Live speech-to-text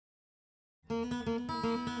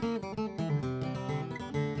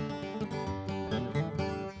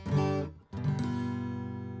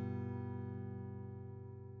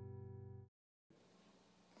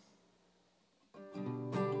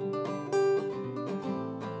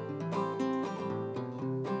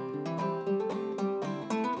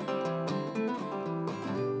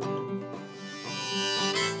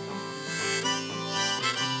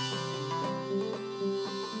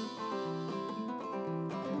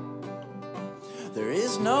There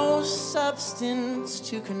is no substance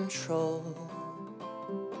to control,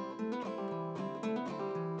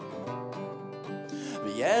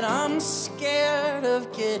 but yet I'm scared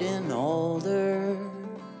of getting older.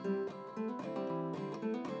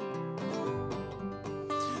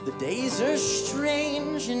 The days are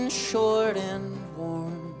strange and short and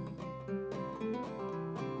warm.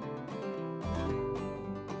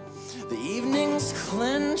 The evenings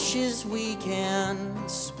clench as we can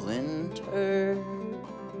splinter.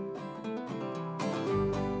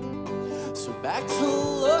 So back to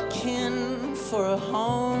looking for a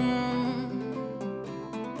home,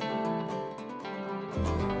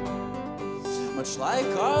 much like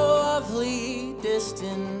our lovely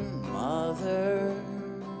distant mother.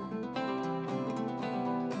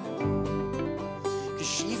 'Cause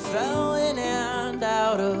she fell in and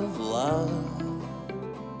out of love.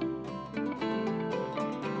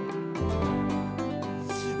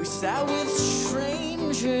 We sat with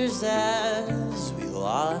strangers as we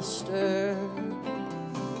lost her.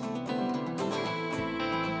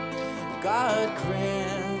 God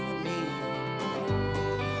grant me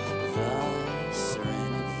the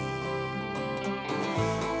serenity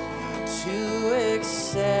to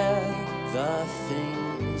accept the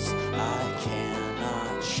things I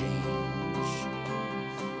cannot change.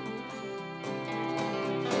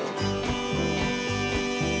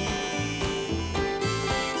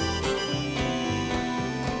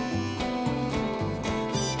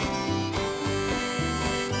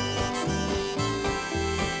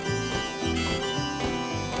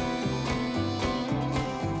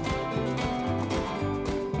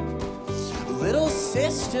 Little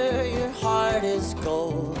sister, your heart is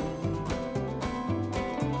gold.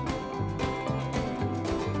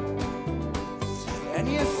 And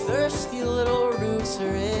your thirsty little roots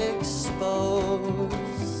are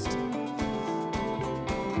exposed.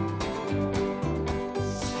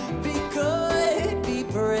 Be good, be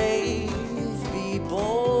brave, be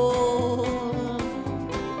bold.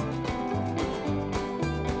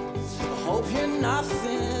 Hope you're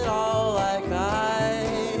nothing at all like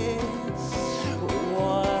I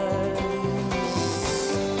was.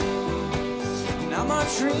 Now my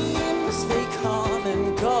dreams, they come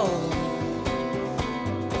and go.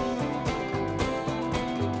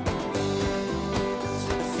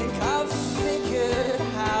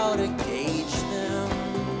 How to gauge them.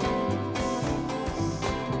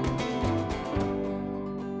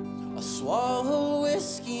 I'll swallow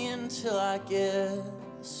whiskey until I get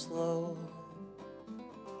slow,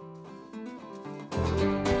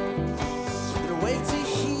 and wait to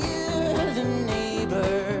hear the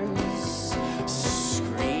neighbors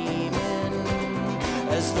screaming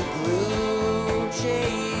as the blue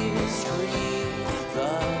jays greet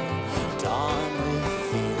the dawn with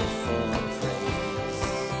fearful praise.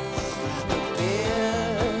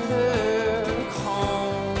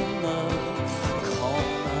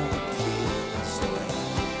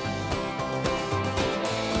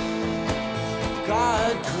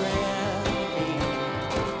 God grant me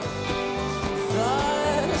the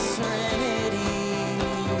serenity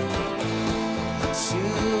to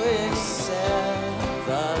accept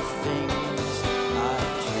the things I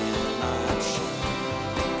cannot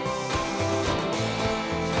change,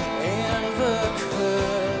 and the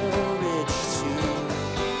courage to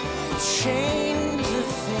change the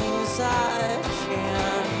things I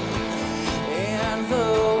can, and the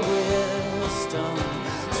wisdom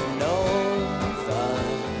to know the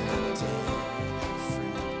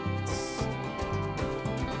difference.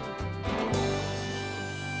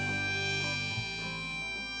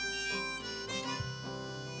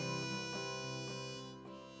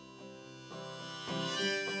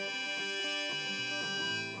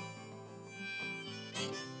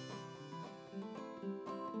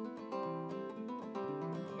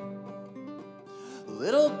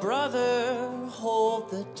 Little brother, hold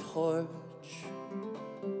the torch.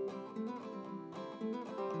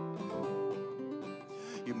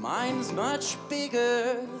 Your mind's much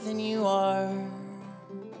bigger than you are.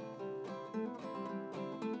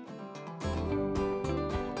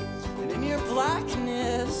 And in your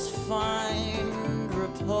blackness find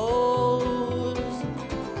repose.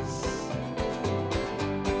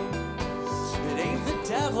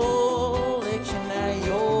 devil licking at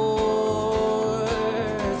your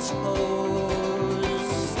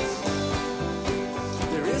toes.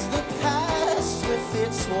 There is the past with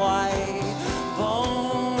its white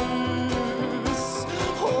bones.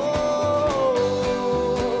 Oh,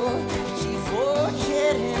 keep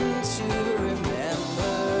forgetting to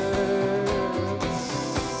remember.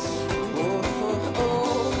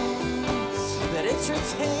 Oh, that it's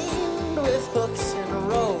retained with hooks and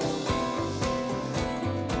ropes.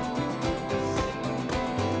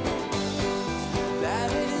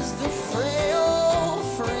 That it is the frail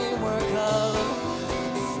framework of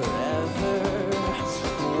forever.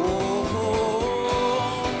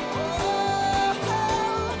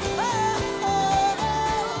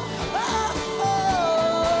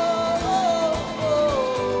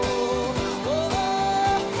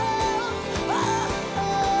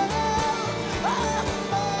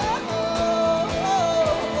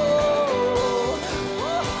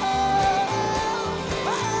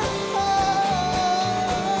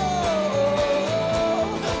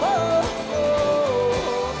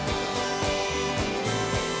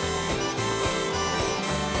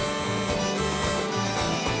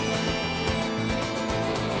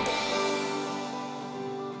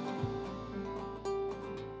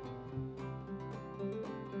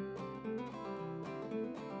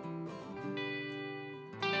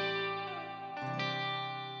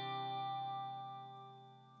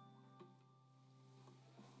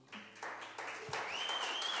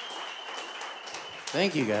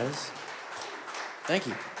 Thank you, guys. Thank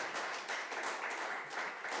you.